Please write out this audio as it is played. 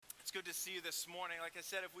It's good to see you this morning. Like I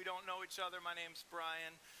said, if we don't know each other, my name's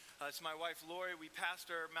Brian. It's my wife, Lori. We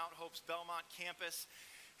pastor Mount Hope's Belmont campus.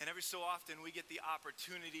 And every so often, we get the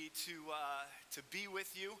opportunity to be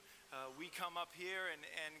with you. We come up here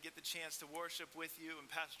and get the chance to worship with you. And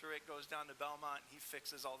Pastor Rick goes down to Belmont. He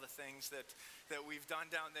fixes all the things that we've done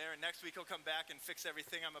down there. And next week, he'll come back and fix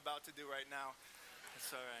everything I'm about to do right now.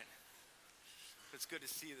 That's all right. It's good to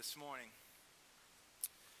see you this morning.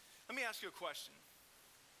 Let me ask you a question.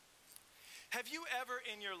 Have you ever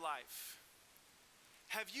in your life,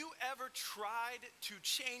 tried to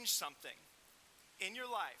change something in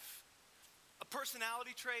your life? A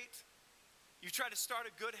personality trait? You've tried to start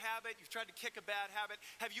a good habit. You've tried to kick a bad habit.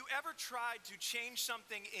 Have you ever tried to change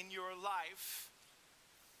something in your life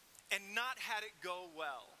and not had it go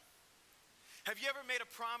well? Have you ever made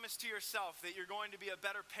a promise to yourself that you're going to be a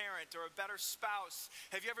better parent or a better spouse?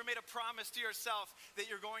 Have you ever made a promise to yourself that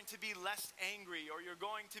you're going to be less angry or you're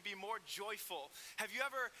going to be more joyful? Have you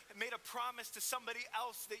ever made a promise to somebody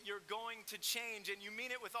else that you're going to change and you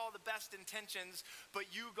mean it with all the best intentions,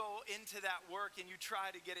 but you go into that work and you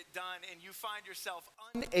try to get it done and you find yourself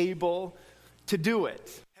unable to do it?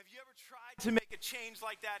 Have you ever tried to make a change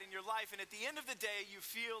like that in your life and at the end of the day you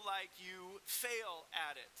feel like you fail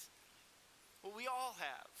at it? Well, we all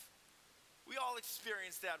have. We all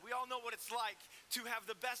experience that. We all know what it's like to have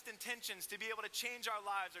the best intentions, to be able to change our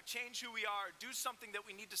lives or change who we are, do something that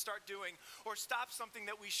we need to start doing, or stop something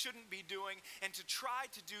that we shouldn't be doing, and to try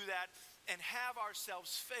to do that and have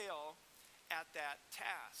ourselves fail at that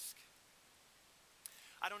task.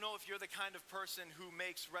 I don't know if you're the kind of person who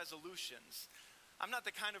makes resolutions. I'm not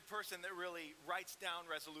the kind of person that really writes down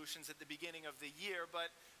resolutions at the beginning of the year,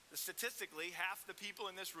 but statistically, half the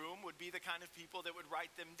people in this room would be the kind of people that would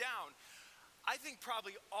write them down. I think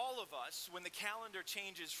probably all of us, when the calendar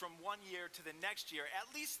changes from one year to the next year,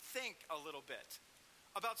 at least think a little bit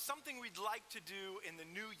about something we'd like to do in the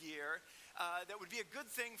new year that would be a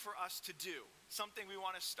good thing for us to do, something we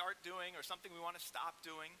want to start doing or something we want to stop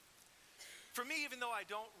doing. For me, even though I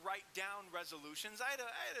don't write down resolutions, I had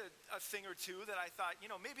a thing or two that I thought,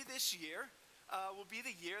 maybe this year will be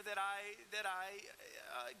the year that I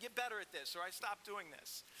get better at this, or I stop doing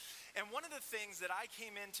this. And one of the things that I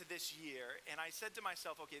came into this year, and I said to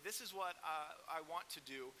myself, okay, this is what I want to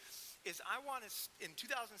do, is in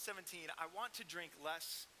 2017, I want to drink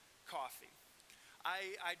less coffee.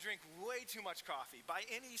 I drink way too much coffee. By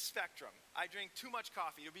any spectrum, I drink too much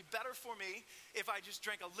coffee. It would be better for me if I just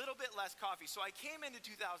drank a little bit less coffee. So I came into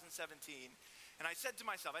 2017, and I said to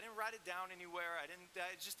myself, I didn't write it down anywhere.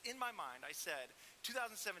 Just in my mind, I said,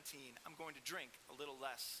 2017, I'm going to drink a little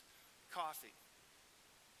less coffee.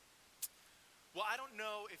 Well, I don't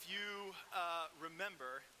know if you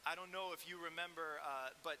remember,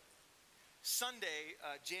 but Sunday,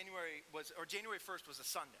 January 1st was a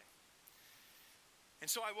Sunday. And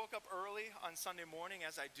so I woke up early on Sunday morning,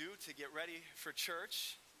 as I do, to get ready for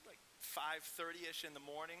church, like 5:30-ish in the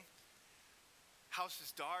morning. House is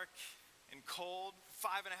dark and cold,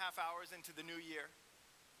 5.5 hours into the new year.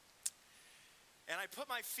 And I put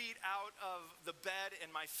my feet out of the bed and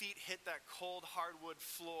my feet hit that cold hardwood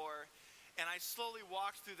floor. And I slowly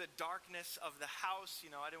walked through the darkness of the house.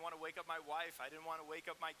 I didn't want to wake up my wife. I didn't want to wake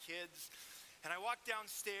up my kids. And I walked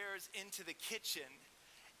downstairs into the kitchen.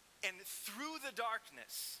 And through the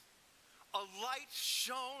darkness, a light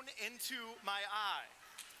shone into my eye.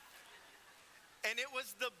 And it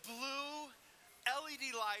was the blue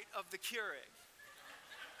LED light of the Keurig.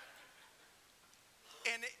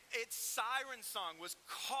 And its siren song was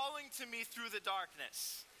calling to me through the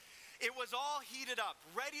darkness. It was all heated up,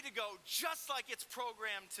 ready to go, just like it's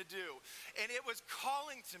programmed to do. And it was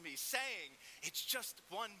calling to me, saying, it's just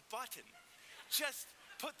one button. Just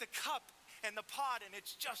put the cup and the pot, and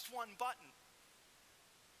it's just one button.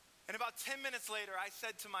 And about 10 minutes later, I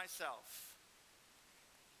said to myself,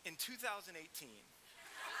 in 2018,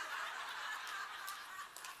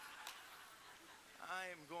 I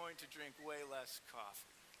am going to drink way less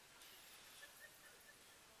coffee.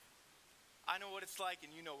 I know what it's like,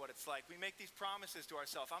 and you know what it's like. We make these promises to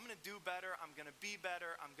ourselves. I'm going to do better. I'm going to be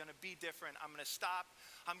better. I'm going to be different. I'm going to stop.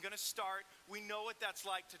 I'm going to start. We know what that's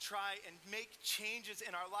like to try and make changes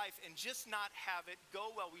in our life and just not have it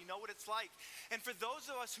go well. We know what it's like. And for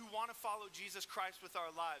those of us who want to follow Jesus Christ with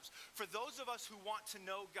our lives, for those of us who want to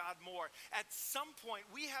know God more, at some point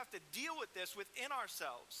we have to deal with this within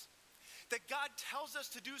ourselves. that God tells us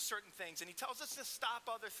to do certain things and he tells us to stop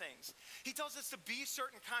other things. He tells us to be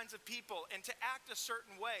certain kinds of people and to act a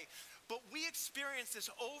certain way. But we experience this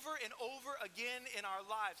over and over again in our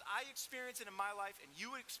lives. I experience it in my life and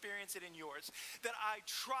you experience it in yours. That I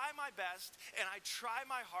try my best and I try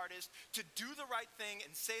my hardest to do the right thing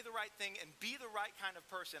and say the right thing and be the right kind of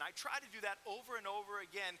person. I try to do that over and over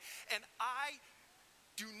again, and I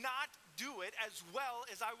do not do it as well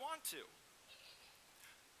as I want to.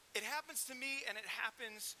 It happens to me and it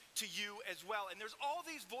happens to you as well. And there's all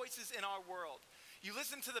these voices in our world. You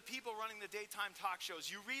listen to the people running the daytime talk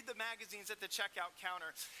shows. You read the magazines at the checkout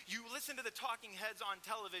counter. You listen to the talking heads on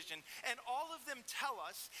television. And all of them tell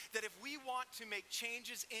us that if we want to make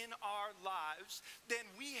changes in our lives, then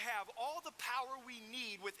we have all the power we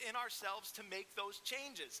need within ourselves to make those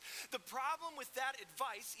changes. The problem with that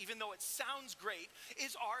advice, even though it sounds great,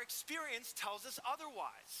 is our experience tells us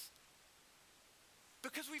otherwise.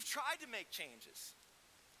 Because we've tried to make changes.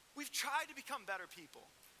 We've tried to become better people.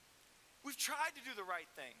 We've tried to do the right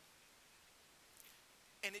thing.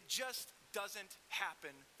 And it just doesn't happen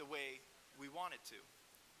the way we want it to.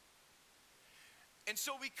 And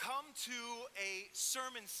so we come to a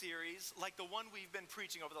sermon series like the one we've been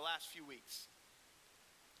preaching over the last few weeks.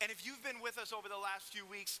 And if you've been with us over the last few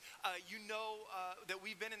weeks, you know that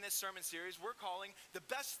we've been in this sermon series we're calling The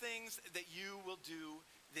Best Things That You Will Do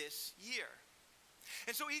This Year.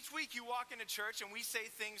 And so each week you walk into church and we say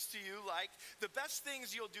things to you like, the best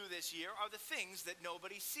things you'll do this year are the things that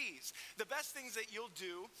nobody sees. The best things that you'll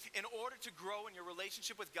do in order to grow in your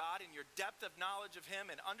relationship with God and your depth of knowledge of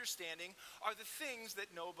him and understanding are the things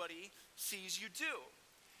that nobody sees you do.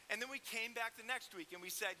 And then we came back the next week and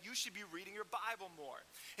we said, you should be reading your Bible more.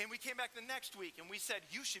 And we came back the next week and we said,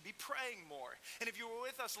 you should be praying more. And if you were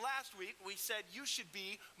with us last week, we said, you should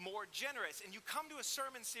be more generous. And you come to a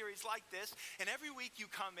sermon series like this, and every week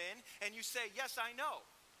you come in and you say, yes, I know.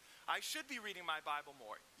 I should be reading my Bible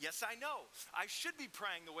more. Yes, I know. I should be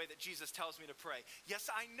praying the way that Jesus tells me to pray. Yes,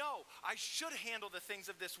 I know. I should handle the things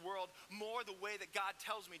of this world more the way that God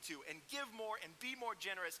tells me to and give more and be more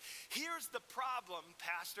generous. Here's the problem,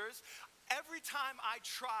 pastors. Every time I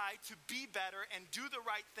try to be better and do the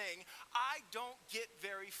right thing, I don't get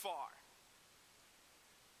very far.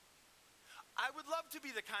 I would love to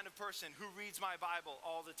be the kind of person who reads my Bible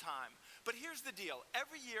all the time. But here's the deal.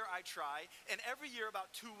 Every year I try, and every year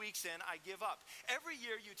about 2 weeks in, I give up. Every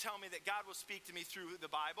year you tell me that God will speak to me through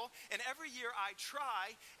the Bible, and every year I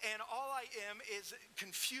try, and all I am is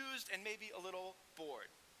confused and maybe a little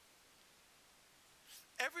bored.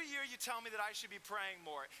 Every year you tell me that I should be praying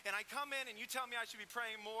more. And I come in and you tell me I should be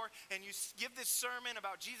praying more. And you give this sermon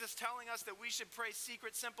about Jesus telling us that we should pray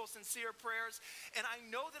secret, simple, sincere prayers. And I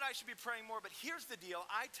know that I should be praying more. But here's the deal.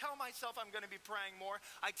 I tell myself I'm going to be praying more.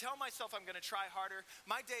 I tell myself I'm going to try harder.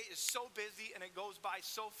 My day is so busy and it goes by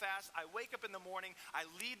so fast. I wake up in the morning. I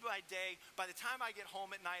lead my day. By the time I get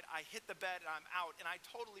home at night, I hit the bed and I'm out. And I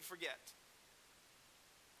totally forget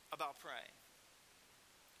about praying.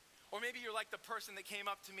 Or maybe you're like the person that came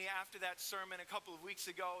up to me after that sermon a couple of weeks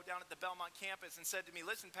ago down at the Belmont campus and said to me,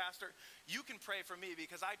 listen, Pastor, you can pray for me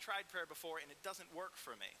because I tried prayer before and it doesn't work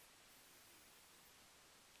for me.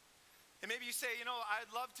 And maybe you say,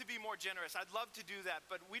 I'd love to be more generous. I'd love to do that,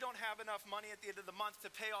 but we don't have enough money at the end of the month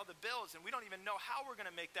to pay all the bills, and we don't even know how we're going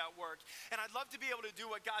to make that work. And I'd love to be able to do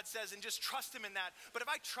what God says and just trust him in that. But if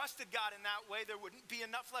I trusted God in that way, there wouldn't be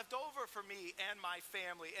enough left over for me and my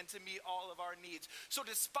family and to meet all of our needs. So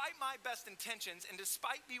despite my best intentions and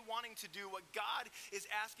despite me wanting to do what God is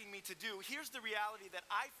asking me to do, here's the reality that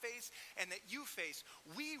I face and that you face.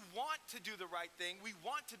 We want to do the right thing. We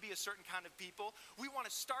want to be a certain kind of people. We want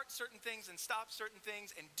to start certain things and stop certain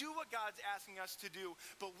things and do what God's asking us to do,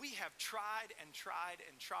 but we have tried and tried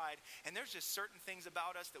and tried, and there's just certain things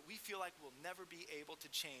about us that we feel like we'll never be able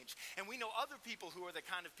to change. And we know other people who are the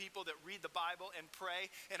kind of people that read the Bible and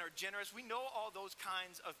pray and are generous. We know all those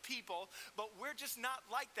kinds of people, but we're just not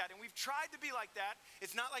like that, and we've tried to be like that.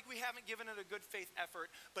 It's not like we haven't given it a good faith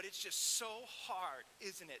effort, but it's just so hard,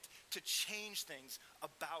 isn't it, to change things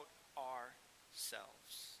about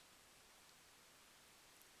ourselves.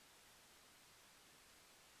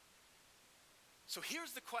 So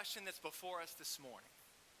here's the question that's before us this morning.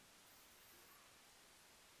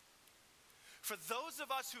 For those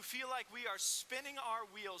of us who feel like we are spinning our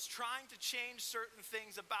wheels, trying to change certain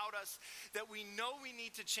things about us that we know we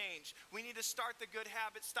need to change. We need to start the good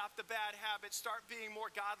habits, stop the bad habits, start being more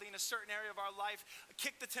godly in a certain area of our life,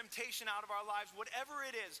 kick the temptation out of our lives, whatever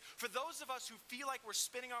it is. For those of us who feel like we're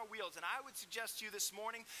spinning our wheels, and I would suggest to you this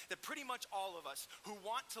morning that pretty much all of us who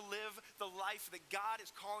want to live the life that God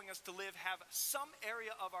is calling us to live have some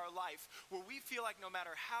area of our life where we feel like no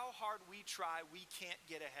matter how hard we try, we can't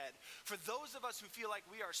get ahead. For those of us who feel like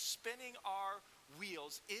we are spinning our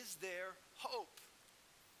wheels, is there hope?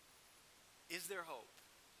 Is there hope?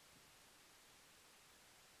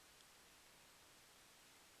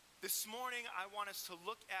 This morning, I want us to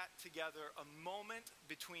look at together a moment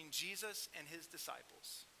between Jesus and his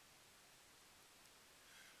disciples,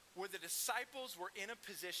 where the disciples were in a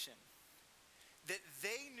position that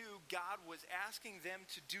they knew God was asking them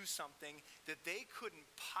to do something that they couldn't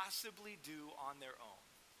possibly do on their own.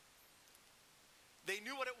 They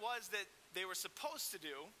knew what it was that they were supposed to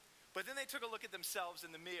do, but then they took a look at themselves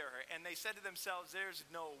in the mirror and they said to themselves, there's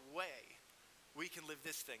no way we can live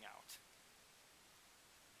this thing out.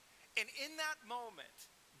 And in that moment,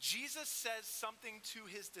 Jesus says something to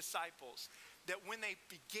his disciples that when they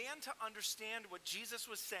began to understand what Jesus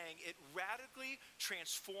was saying, it radically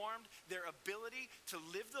transformed their ability to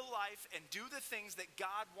live the life and do the things that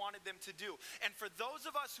God wanted them to do. And for those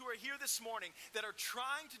of us who are here this morning that are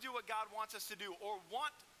trying to do what God wants us to do or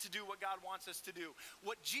want to do what God wants us to do,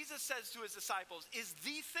 what Jesus says to his disciples is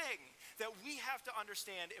the thing that we have to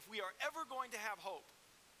understand if we are ever going to have hope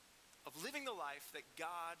of living the life that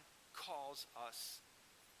God calls us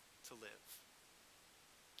to live.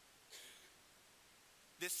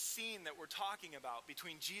 This scene that we're talking about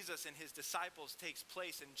between Jesus and his disciples takes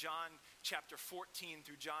place in John chapter 14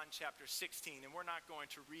 through John chapter 16. And we're not going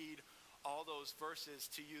to read all those verses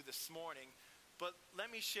to you this morning, but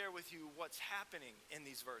let me share with you what's happening in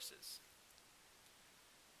these verses.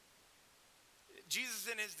 Jesus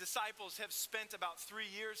and his disciples have spent about 3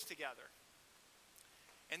 years together.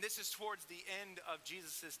 And this is towards the end of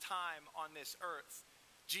Jesus' time on this earth.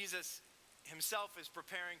 Jesus himself is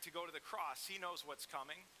preparing to go to the cross. He knows what's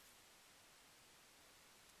coming.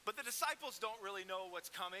 But the disciples don't really know what's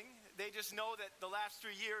coming. They just know that the last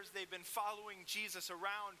 3 years they've been following Jesus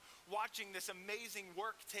around, watching this amazing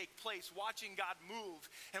work take place, watching God move,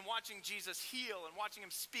 and watching Jesus heal, and watching him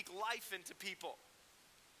speak life into people,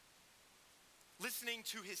 listening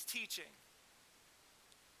to his teaching.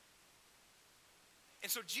 And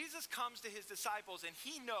so Jesus comes to his disciples and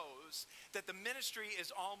he knows that the ministry is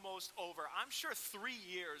almost over. I'm sure 3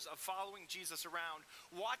 years of following Jesus around,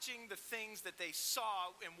 watching the things that they saw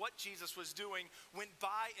and what Jesus was doing went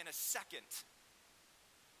by in a second.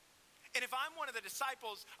 And if I'm one of the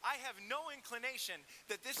disciples, I have no inclination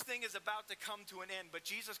that this thing is about to come to an end. But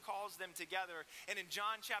Jesus calls them together. And in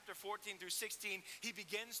John chapter 14 through 16, he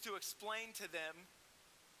begins to explain to them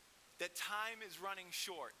that time is running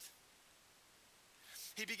short.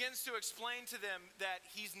 He begins to explain to them that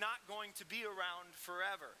he's not going to be around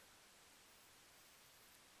forever.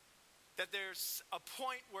 That there's a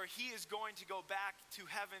point where he is going to go back to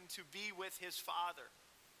heaven to be with his Father.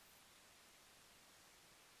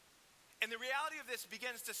 And the reality of this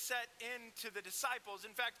begins to set into the disciples.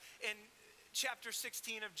 In fact, in chapter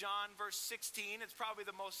 16 of John, verse 16, it's probably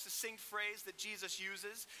the most succinct phrase that Jesus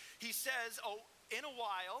uses. He says, in a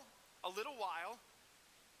while, a little while,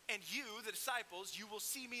 and you, the disciples, you will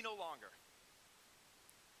see me no longer.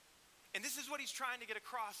 And this is what he's trying to get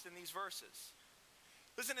across in these verses.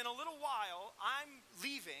 Listen, in a little while, I'm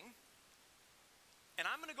leaving, and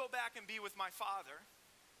I'm going to go back and be with my Father.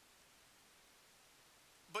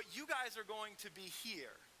 But you guys are going to be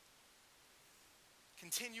here,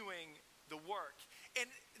 continuing the work. And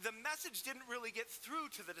the message didn't really get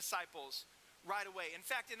through to the disciples right away. In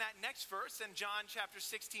fact, in that next verse, in John chapter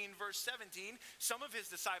 16, verse 17, some of his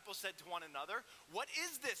disciples said to one another, "What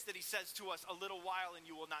is this that he says to us, a little while and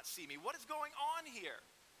you will not see me?" What is going on here?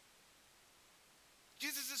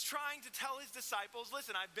 Jesus is trying to tell his disciples,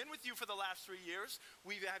 listen, I've been with you for the last 3 years.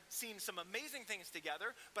 We've seen some amazing things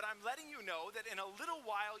together, but I'm letting you know that in a little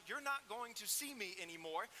while, you're not going to see me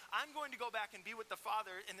anymore. I'm going to go back and be with the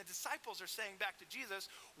Father. And the disciples are saying back to Jesus,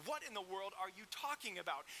 what in the world are you talking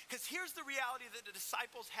about? Because here's the reality that the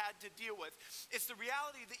disciples had to deal with. It's the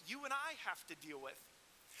reality that you and I have to deal with.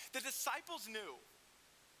 The disciples knew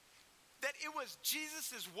that it was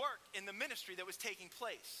Jesus' work in the ministry that was taking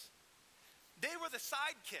place. They were the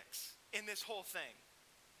sidekicks in this whole thing.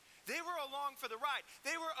 They were along for the ride.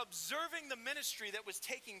 They were observing the ministry that was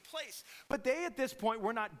taking place. But they, at this point,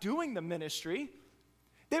 were not doing the ministry.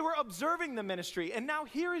 They were observing the ministry. And now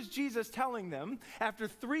here is Jesus telling them, after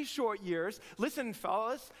 3 short years, listen,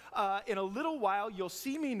 fellas, in a little while you'll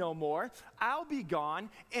see me no more. I'll be gone,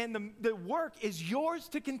 and the work is yours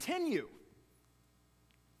to continue.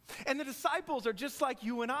 And the disciples are just like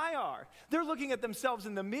you and I are. They're looking at themselves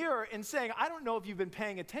in the mirror and saying, I don't know if you've been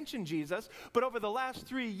paying attention, Jesus, but over the last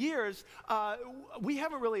 3 years, we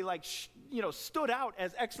haven't really stood out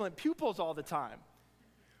as excellent pupils all the time.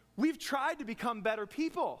 We've tried to become better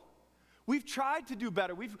people. We've tried to do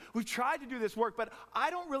better. We've tried to do this work, but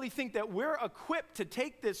I don't really think that we're equipped to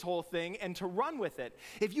take this whole thing and to run with it.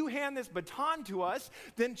 If you hand this baton to us,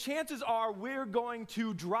 then chances are we're going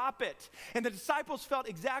to drop it. And the disciples felt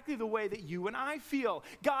exactly the way that you and I feel.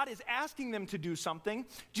 God is asking them to do something.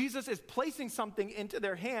 Jesus is placing something into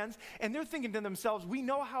their hands, and they're thinking to themselves, we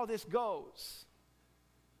know how this goes.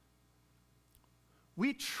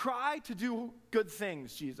 We try to do good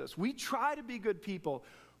things, Jesus. We try to be good people.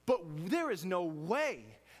 But there is no way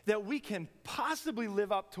that we can possibly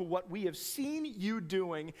live up to what we have seen you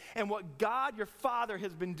doing and what God, your Father,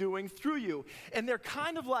 has been doing through you. And they're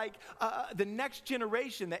kind of like the next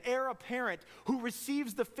generation, the heir apparent who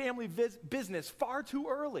receives the family business far too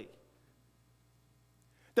early.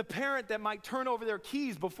 The parent that might turn over their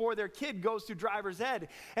keys before their kid goes through driver's ed,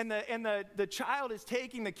 and the child is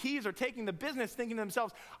taking the keys or taking the business thinking to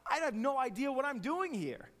themselves, I have no idea what I'm doing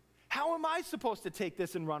here. How am I supposed to take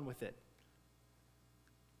this and run with it?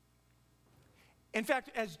 In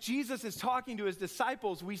fact, as Jesus is talking to his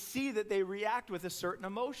disciples, we see that they react with a certain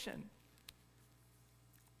emotion.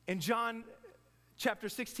 In John chapter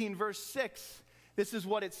 16, verse 6, this is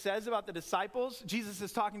what it says about the disciples. Jesus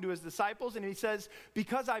is talking to his disciples, and he says,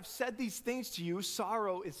 because I've said these things to you,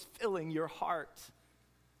 sorrow is filling your heart.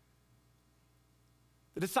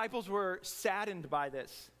 The disciples were saddened by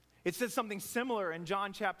this. It says something similar in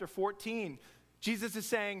John chapter 14. Jesus is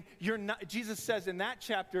saying, Jesus says in that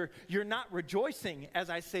chapter, you're not rejoicing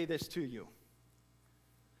as I say this to you.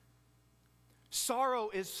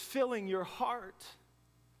 Sorrow is filling your heart.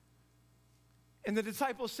 And the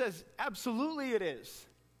disciple says, absolutely it is.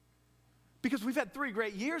 Because we've had 3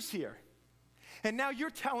 great years here. And now you're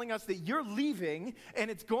telling us that you're leaving and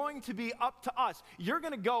it's going to be up to us. You're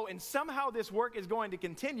going to go and somehow this work is going to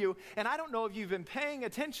continue. And I don't know if you've been paying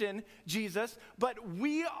attention, Jesus, but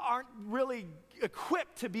we aren't really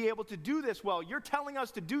equipped to be able to do this well. You're telling us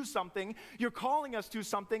to do something. You're calling us to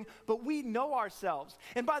something, but we know ourselves.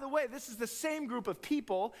 And by the way, this is the same group of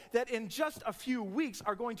people that in just a few weeks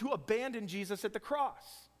are going to abandon Jesus at the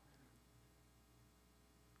cross.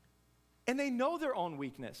 And they know their own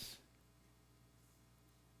weakness.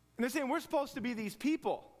 And they're saying, we're supposed to be these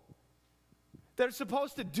people that are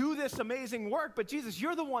supposed to do this amazing work, but Jesus,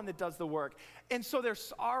 you're the one that does the work. And so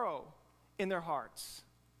there's sorrow in their hearts.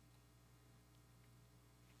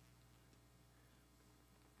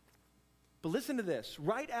 But listen to this.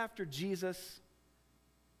 Right after Jesus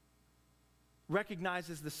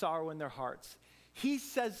recognizes the sorrow in their hearts, he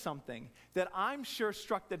says something that I'm sure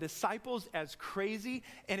struck the disciples as crazy.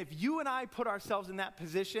 And if you and I put ourselves in that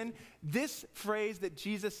position, this phrase that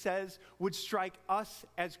Jesus says would strike us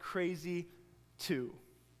as crazy too.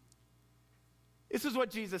 This is what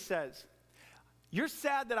Jesus says. You're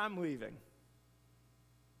sad that I'm leaving.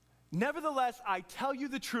 Nevertheless, I tell you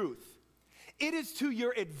the truth. It is to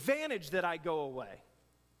your advantage that I go away.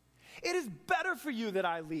 It is better for you that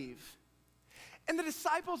I leave. And the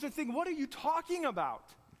disciples are thinking, what are you talking about?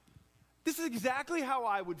 This is exactly how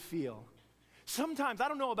I would feel. Sometimes, I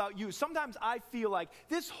don't know about you, sometimes I feel like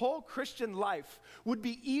this whole Christian life would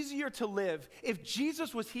be easier to live if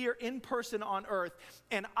Jesus was here in person on earth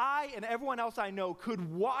and I and everyone else I know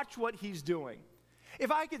could watch what he's doing. If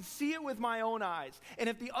I could see it with my own eyes, and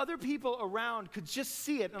if the other people around could just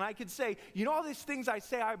see it, and I could say, you know all these things I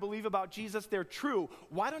say I believe about Jesus, they're true.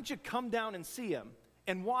 Why don't you come down and see him?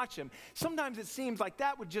 And watch him. Sometimes it seems like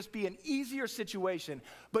that would just be an easier situation.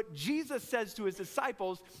 But Jesus says to his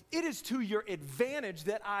disciples, it is to your advantage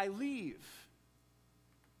that I leave.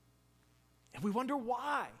 And we wonder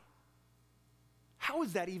why. How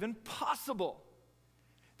is that even possible?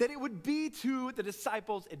 That it would be to the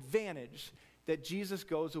disciples' advantage that Jesus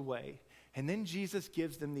goes away. And then Jesus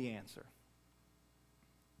gives them the answer.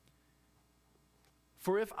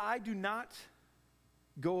 For if I do not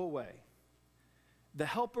go away, the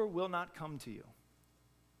helper will not come to you.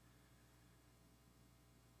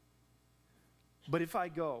 But if I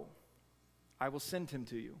go, I will send him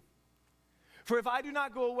to you. For if I do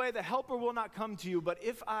not go away, the helper will not come to you. But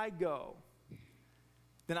if I go,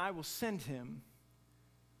 then I will send him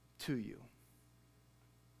to you.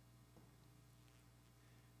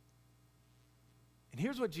 And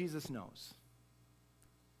here's what Jesus knows.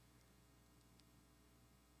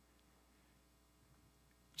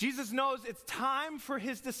 Jesus knows it's time for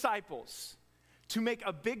his disciples to make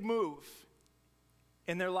a big move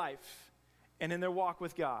in their life and in their walk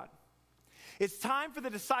with God. It's time for the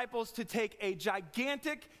disciples to take a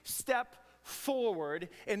gigantic step forward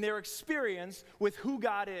in their experience with who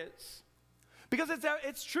God is. Because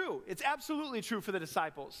it's true. It's absolutely true for the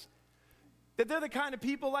disciples. That they're the kind of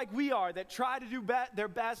people like we are that try to do their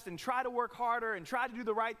best and try to work harder and try to do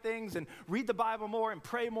the right things and read the Bible more and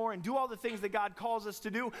pray more and do all the things that God calls us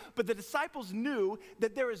to do. But the disciples knew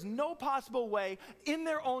that there is no possible way in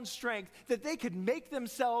their own strength that they could make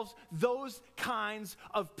themselves those kinds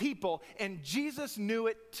of people. And Jesus knew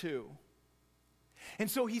it too. And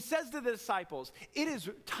so he says to the disciples, it is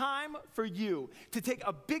time for you to take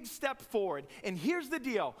a big step forward. And here's the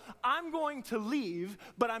deal. I'm going to leave,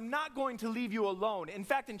 but I'm not going to leave you alone. In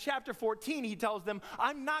fact, in chapter 14, he tells them,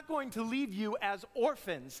 I'm not going to leave you as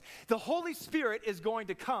orphans. The Holy Spirit is going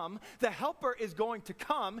to come. The Helper is going to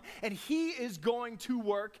come, and he is going to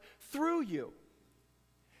work through you.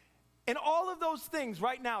 And all of those things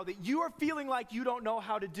right now that you are feeling like you don't know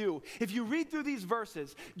how to do, if you read through these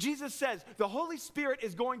verses, Jesus says the Holy Spirit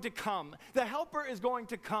is going to come. The Helper is going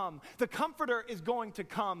to come. The Comforter is going to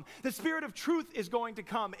come. The Spirit of truth is going to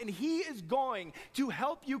come. And he is going to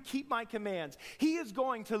help you keep my commands. He is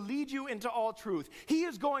going to lead you into all truth. He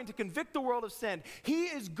is going to convict the world of sin. He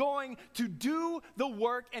is going to do the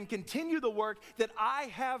work and continue the work that I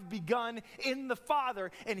have begun in the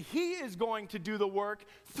Father. And he is going to do the work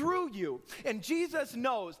through you. And Jesus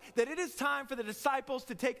knows that it is time for the disciples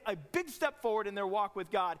to take a big step forward in their walk with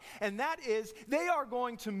God. And that is, they are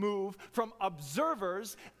going to move from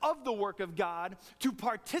observers of the work of God to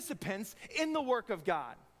participants in the work of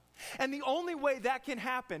God. And the only way that can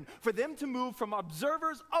happen, for them to move from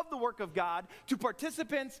observers of the work of God to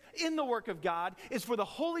participants in the work of God, is for the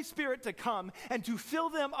Holy Spirit to come and to fill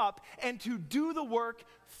them up and to do the work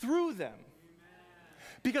through them.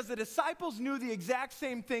 Because the disciples knew the exact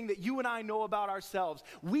same thing that you and I know about ourselves.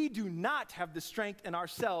 We do not have the strength in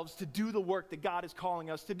ourselves to do the work that God is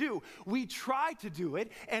calling us to do. We try to do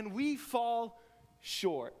it, and we fall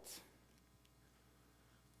short.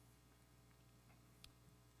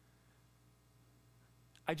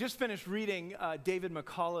 I just finished reading David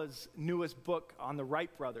McCullough's newest book on the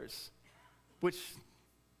Wright brothers, which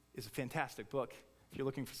is a fantastic book if you're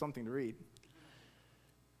looking for something to read.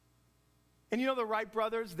 And you know the Wright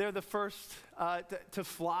brothers, they're the first to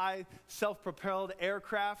fly self-propelled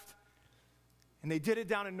aircraft. And they did it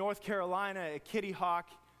down in North Carolina at Kitty Hawk.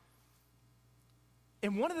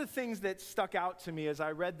 And one of the things that stuck out to me as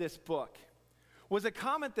I read this book was a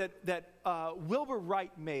comment that Wilbur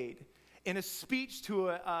Wright made in a speech to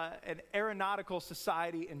an aeronautical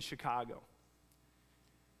society in Chicago.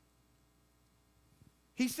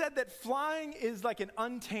 He said that flying is like an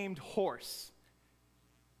untamed horse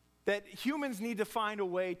that humans need to find a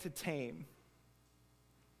way to tame.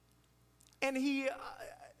 And he,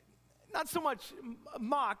 not so much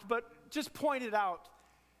mocked, but just pointed out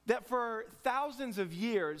that for thousands of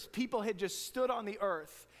years, people had just stood on the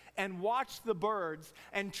earth and watched the birds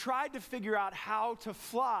and tried to figure out how to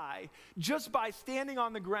fly just by standing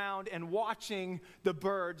on the ground and watching the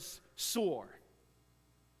birds soar.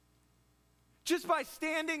 Just by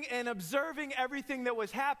standing and observing everything that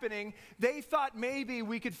was happening, they thought maybe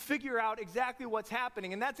we could figure out exactly what's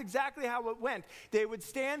happening. And that's exactly how it went. They would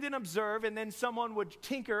stand and observe, and then someone would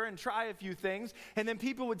tinker and try a few things, and then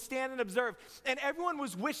people would stand and observe. And everyone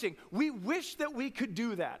was wishing, we wish that we could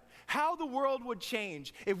do that. How the world would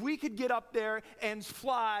change if we could get up there and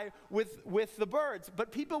fly with the birds.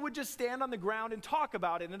 But people would just stand on the ground and talk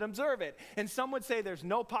about it and observe it. And some would say there's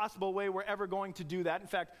no possible way we're ever going to do that. In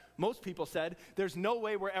fact, most people said there's no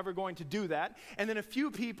way we're ever going to do that. And then a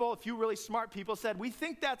few really smart people said, we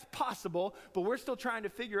think that's possible, but we're still trying to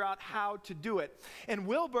figure out how to do it. And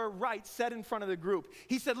Wilbur Wright said in front of the group,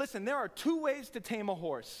 he said, listen, there are two ways to tame a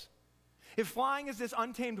horse. If flying is this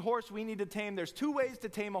untamed horse we need to tame, there's two ways to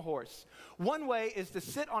tame a horse. One way is to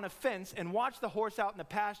sit on a fence and watch the horse out in the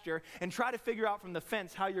pasture and try to figure out from the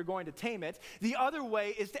fence how you're going to tame it. The other way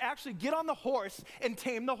is to actually get on the horse and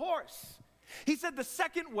tame the horse. He said the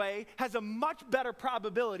second way has a much better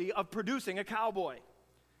probability of producing a cowboy.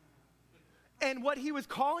 And what he was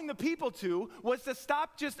calling the people to was to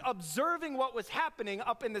stop just observing what was happening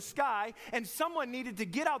up in the sky, and someone needed to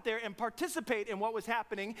get out there and participate in what was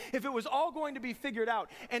happening if it was all going to be figured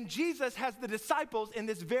out. And Jesus has the disciples in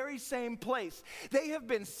this very same place. They have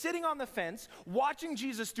been sitting on the fence, watching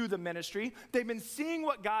Jesus do the ministry. They've been seeing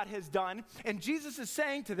what God has done, and Jesus is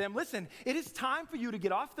saying to them, listen, it is time for you to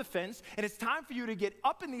get off the fence, and it's time for you to get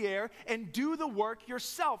up in the air and do the work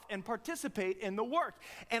yourself and participate in the work.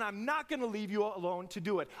 And I'm not going to leave leave you alone to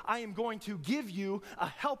do it. I am going to give you a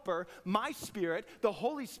helper, my Spirit, the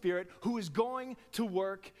Holy Spirit, who is going to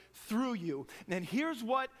work through you. And here's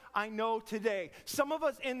what I know today. Some of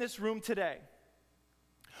us in this room today,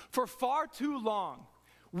 for far too long,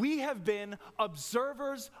 we have been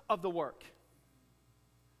observers of the work.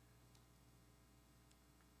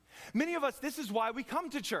 Many of us, this is why we come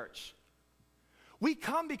to church. We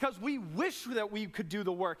come because we wish that we could do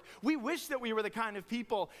the work. We wish that we were the kind of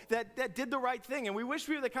people that did the right thing. And we wish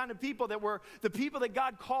we were the kind of people that were the people that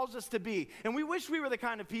God calls us to be. And we wish we were the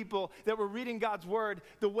kind of people that were reading God's word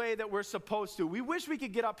the way that we're supposed to. We wish we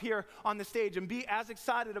could get up here on the stage and be as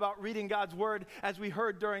excited about reading God's word as we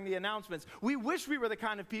heard during the announcements. We wish we were the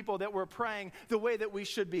kind of people that were praying the way that we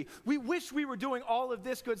should be. We wish we were doing all of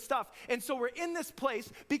this good stuff. And so we're in this place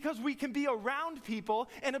because we can be around people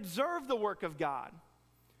and observe the work of God.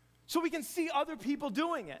 So we can see other people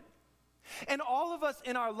doing it. And all of us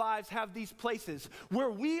in our lives have these places where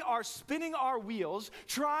we are spinning our wheels,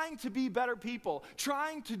 trying to be better people,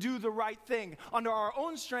 trying to do the right thing under our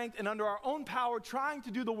own strength and under our own power, trying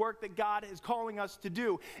to do the work that God is calling us to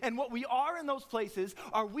do. And what we are in those places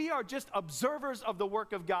we are just observers of the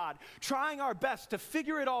work of God, trying our best to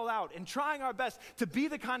figure it all out and trying our best to be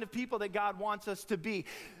the kind of people that God wants us to be.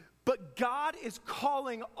 But God is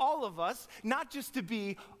calling all of us not just to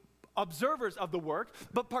be observers of the work,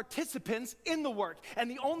 but participants in the work. And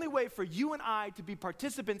the only way for you and I to be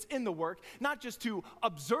participants in the work, not just to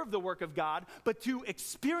observe the work of God, but to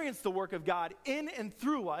experience the work of God in and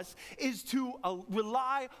through us, is to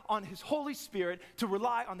rely on His Holy Spirit, to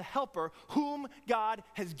rely on the helper whom God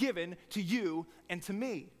has given to you and to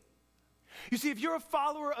me. You see, if you're a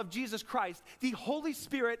follower of Jesus Christ, the Holy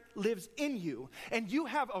Spirit lives in you, and you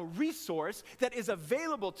have a resource that is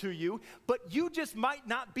available to you, but you just might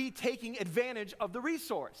not be taking advantage of the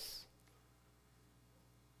resource.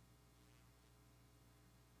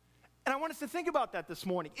 And I want us to think about that this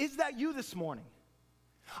morning. Is that you this morning?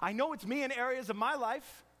 I know it's me in areas of my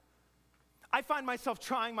life. I find myself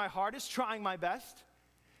trying my hardest, trying my best,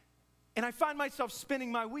 and I find myself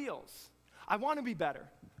spinning my wheels. I want to be better.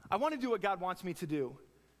 I want to do what God wants me to do.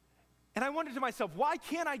 And I wondered to myself, why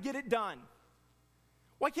can't I get it done?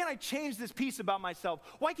 Why can't I change this piece about myself?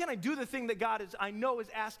 Why can't I do the thing that God I know is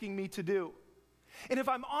asking me to do? And if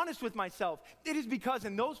I'm honest with myself, it is because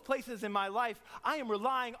in those places in my life, I am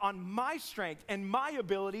relying on my strength and my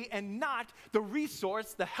ability and not the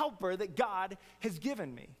resource, the helper that God has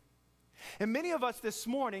given me. And many of us this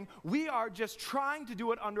morning, we are just trying to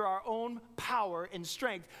do it under our own power and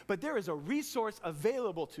strength, but there is a resource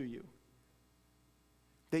available to you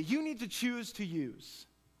that you need to choose to use.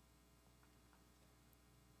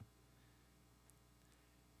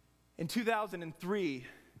 In 2003,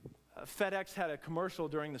 FedEx had a commercial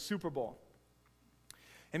during the Super Bowl.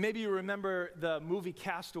 And maybe you remember the movie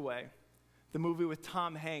Castaway, the movie with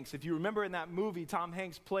Tom Hanks. If you remember in that movie, Tom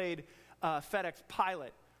Hanks played a FedEx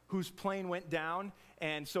pilot whose plane went down,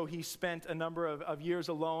 and so he spent a number of years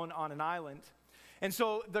alone on an island. And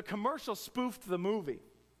so the commercial spoofed the movie.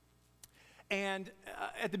 And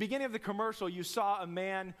at the beginning of the commercial, you saw a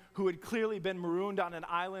man who had clearly been marooned on an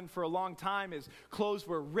island for a long time. His clothes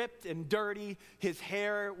were ripped and dirty. His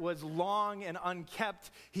hair was long and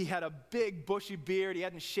unkept. He had a big bushy beard. He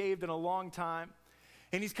hadn't shaved in a long time.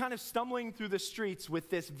 And he's kind of stumbling through the streets with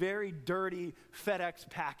this very dirty FedEx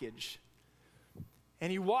package.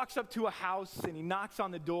 And he walks up to a house and he knocks on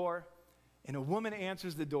the door, and a woman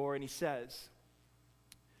answers the door and he says,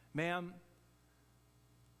 "Ma'am,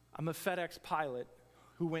 I'm a FedEx pilot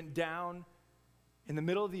who went down in the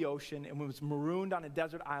middle of the ocean and was marooned on a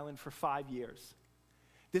desert island for 5 years.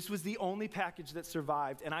 This was the only package that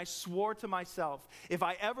survived, and I swore to myself, if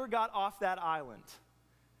I ever got off that island,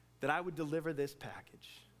 that I would deliver this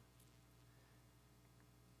package."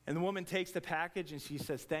 And the woman takes the package and she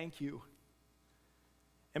says, "Thank you."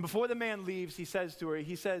 And before the man leaves, he says to her,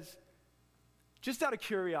 "Just out of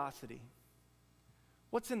curiosity,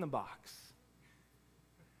 what's in the box?"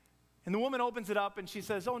 And the woman opens it up and she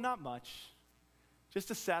says, "Oh, not much.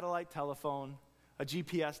 Just a satellite telephone, a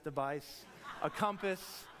GPS device, a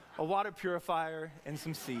compass, a water purifier, and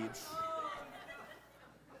some seeds."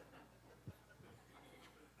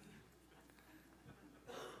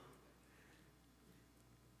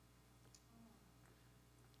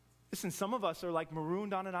 Listen, some of us are like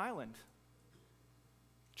marooned on an island,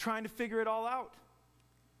 trying to figure it all out.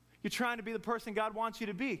 You're trying to be the person God wants you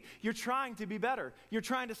to be. You're trying to be better. You're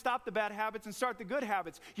trying to stop the bad habits and start the good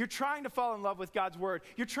habits. You're trying to fall in love with God's word.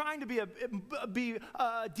 You're trying to be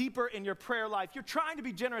deeper in your prayer life. You're trying to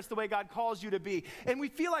be generous the way God calls you to be. And we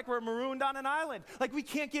feel like we're marooned on an island, like we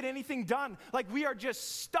can't get anything done, like we are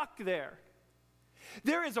just stuck there.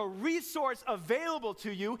 There is a resource available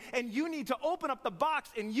to you, and you need to open up the box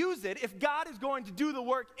and use it if God is going to do the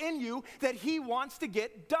work in you that he wants to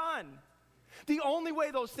get done. The only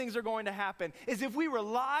way those things are going to happen is if we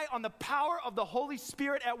rely on the power of the Holy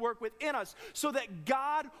Spirit at work within us, so that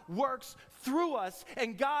God works through us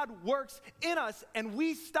and God works in us, and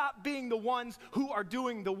we stop being the ones who are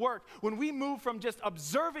doing the work. When we move from just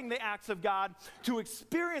observing the acts of God to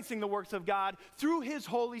experiencing the works of God through his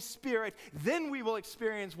Holy Spirit, then we will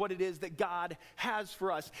experience what it is that God has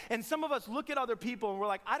for us. And some of us look at other people and we're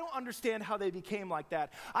like, I don't understand how they became like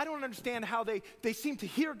that. I don't understand how they seem to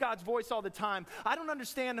hear God's voice all the time. I don't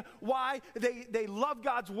understand why they love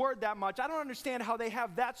God's word that much. I don't understand how they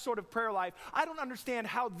have that sort of prayer life. I don't understand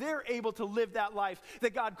how they're able to live that life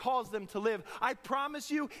that God calls them to live. I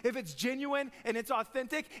promise you, if it's genuine and it's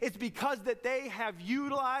authentic, it's because that they have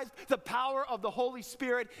utilized the power of the Holy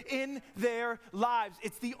Spirit in their lives.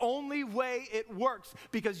 It's the only way it works,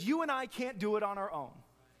 because you and I can't do it on our own.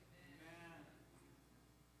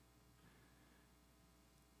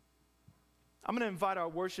 I'm going to invite our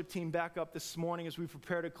worship team back up this morning as we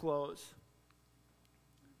prepare to close.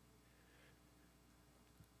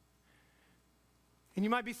 And you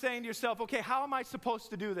might be saying to yourself, okay, how am I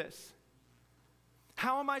supposed to do this?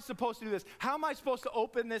 How am I supposed to do this? How am I supposed to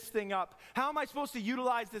open this thing up? How am I supposed to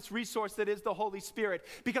utilize this resource that is the Holy Spirit?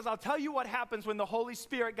 Because I'll tell you what happens when the Holy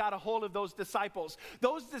Spirit got a hold of those disciples.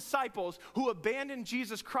 Those disciples who abandoned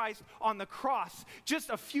Jesus Christ on the cross, just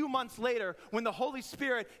a few months later, when the Holy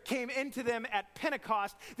Spirit came into them at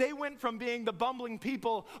Pentecost, they went from being the bumbling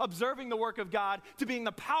people observing the work of God to being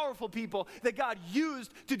the powerful people that God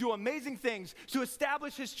used to do amazing things, to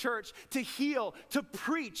establish his church, to heal, to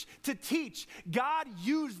preach, to teach. God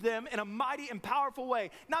used them in a mighty and powerful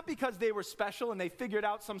way, not because they were special and they figured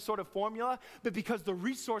out some sort of formula, but because the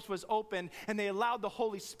resource was open and they allowed the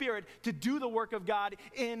Holy Spirit to do the work of God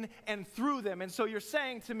in and through them. And so you're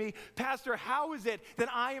saying to me, Pastor, how is it that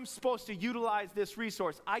I am supposed to utilize this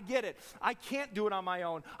resource? I get it. I can't do it on my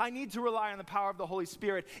own. I need to rely on the power of the Holy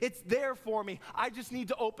Spirit. It's there for me. I just need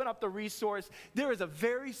to open up the resource. There is a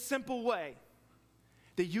very simple way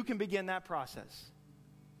that you can begin that process.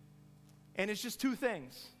 And it's just two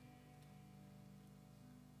things.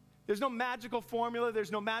 There's no magical formula.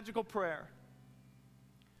 There's no magical prayer.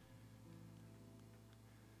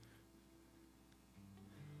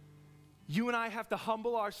 You and I have to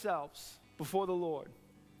humble ourselves before the Lord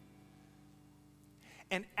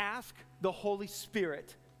and ask the Holy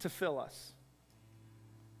Spirit to fill us.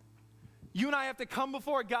 You and I have to come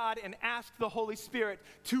before God and ask the Holy Spirit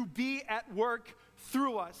to be at work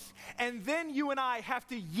through us. And then you and I have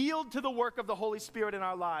to yield to the work of the Holy Spirit in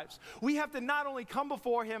our lives. We have to not only come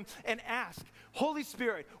before him and ask, Holy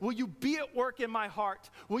Spirit, will you be at work in my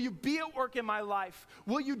heart? Will you be at work in my life?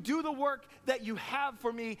 Will you do the work that you have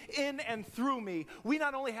for me in and through me? We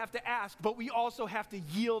not only have to ask, but we also have to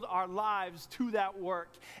yield our lives to that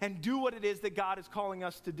work and do what it is that God is calling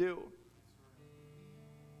us to do.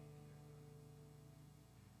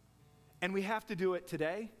 And we have to do it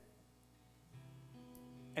today,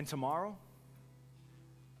 and tomorrow,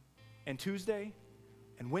 and Tuesday,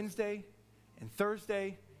 and Wednesday, and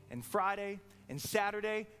Thursday, and Friday, and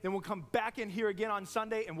Saturday. Then we'll come back in here again on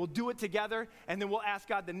Sunday, and we'll do it together, and then we'll ask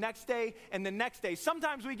God the next day and the next day.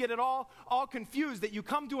 Sometimes we get it all confused, that you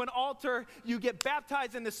come to an altar, you get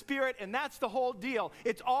baptized in the Spirit, and that's the whole deal.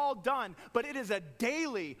 It's all done, but it is a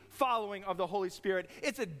daily following of the Holy Spirit.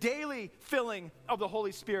 It's a daily filling of the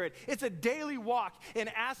Holy Spirit. It's a daily walk in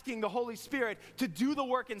asking the Holy Spirit to do the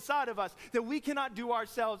work inside of us that we cannot do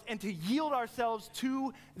ourselves, and to yield ourselves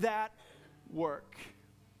to that work.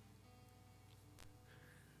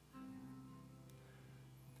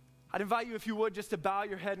 I'd invite you, if you would, just to bow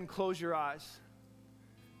your head and close your eyes.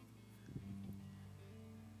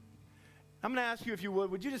 I'm going to ask you, if you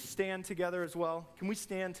would you just stand together as well? Can we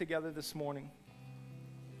stand together this morning?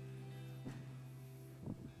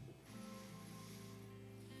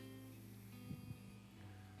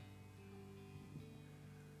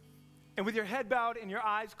 And with your head bowed and your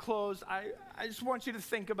eyes closed, I just want you to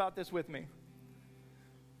think about this with me.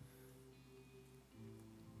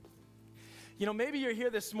 You know, maybe you're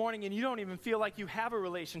here this morning and you don't even feel like you have a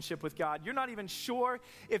relationship with God. You're not even sure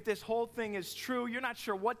if this whole thing is true. You're not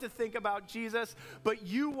sure what to think about Jesus, but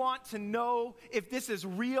you want to know if this is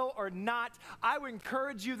real or not. I would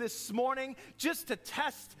encourage you this morning just to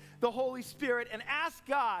test the Holy Spirit and ask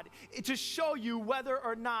God to show you whether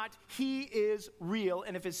or not he is real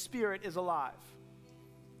and if his Spirit is alive.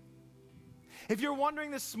 If you're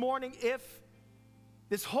wondering this morning if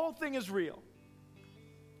this whole thing is real,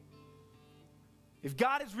 If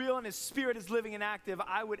God is real and his Spirit is living and active,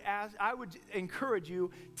 I would encourage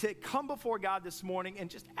you to come before God this morning and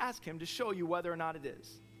just ask him to show you whether or not it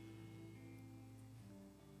is.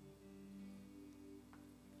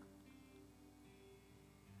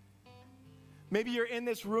 Maybe you're in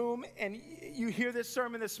this room and you hear this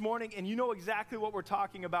sermon this morning and you know exactly what we're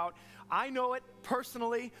talking about. I know it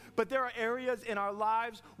personally, but there are areas in our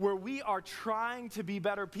lives where we are trying to be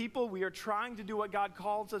better people. We are trying to do what God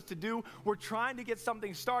calls us to do. We're trying to get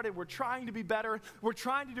something started. We're trying to be better. We're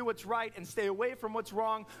trying to do what's right and stay away from what's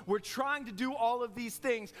wrong. We're trying to do all of these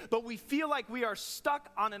things, but we feel like we are stuck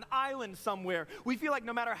on an island somewhere. We feel like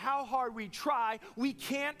no matter how hard we try, we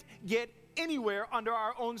can't get anywhere under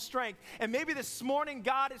our own strength. And maybe this morning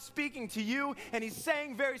God is speaking to you and he's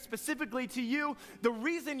saying very specifically to you, the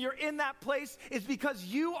reason you're in that place is because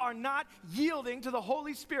you are not yielding to the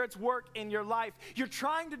Holy Spirit's work in your life. You're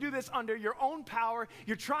trying to do this under your own power.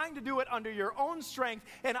 You're trying to do it under your own strength.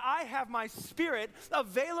 And I have my Spirit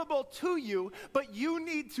available to you, but you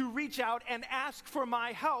need to reach out and ask for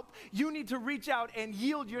my help. You need to reach out and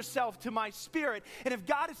yield yourself to my Spirit. And if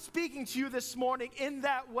God is speaking to you this morning in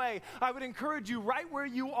that way, I would encourage you right where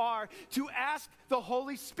you are to ask the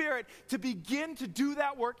Holy Spirit to begin to do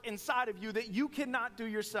that work inside of you that you cannot do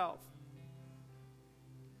yourself.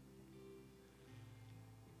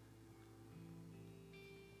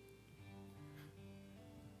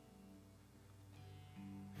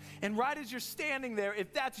 And right as you're standing there,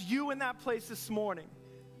 if that's you in that place this morning,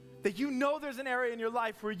 that you know there's an area in your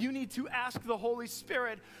life where you need to ask the Holy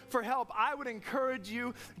Spirit for help, I would encourage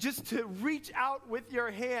you just to reach out with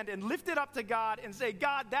your hand and lift it up to God and say,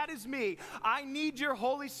 God, that is me. I need your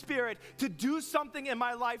Holy Spirit to do something in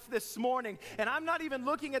my life this morning. And I'm not even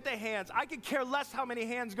looking at the hands. I could care less how many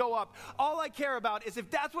hands go up. All I care about is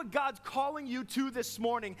if that's what God's calling you to this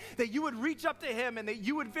morning, that you would reach up to him and that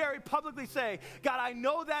you would very publicly say, God, I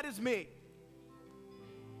know that is me.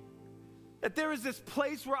 That there is this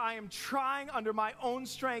place where I am trying under my own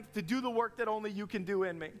strength to do the work that only you can do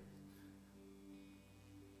in me.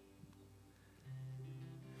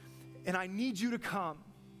 And I need you to come.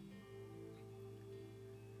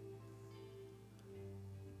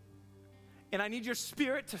 And I need your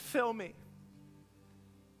Spirit to fill me.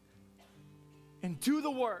 And do the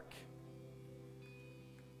work.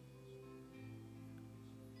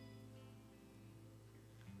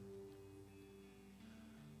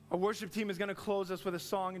 Our worship team is going to close us with a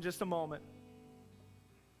song in just a moment.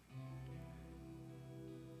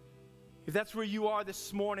 If that's where you are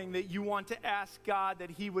this morning, that you want to ask God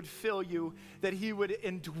that he would fill you, that he would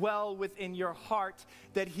indwell within your heart,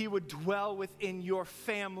 that he would dwell within your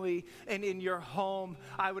family and in your home,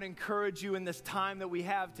 I would encourage you in this time that we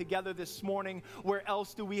have together this morning. Where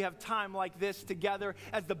else do we have time like this together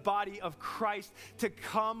as the body of Christ to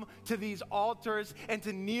come to these altars and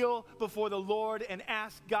to kneel before the Lord and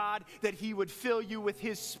ask God that he would fill you with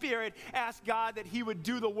his Spirit, ask God that he would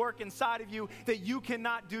do the work inside of you that you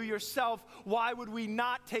cannot do yourself. Why would we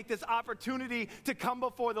not take this opportunity to come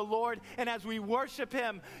before the Lord and as we worship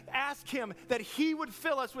him, ask him that he would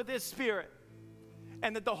fill us with his Spirit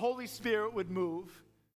and that the Holy Spirit would move?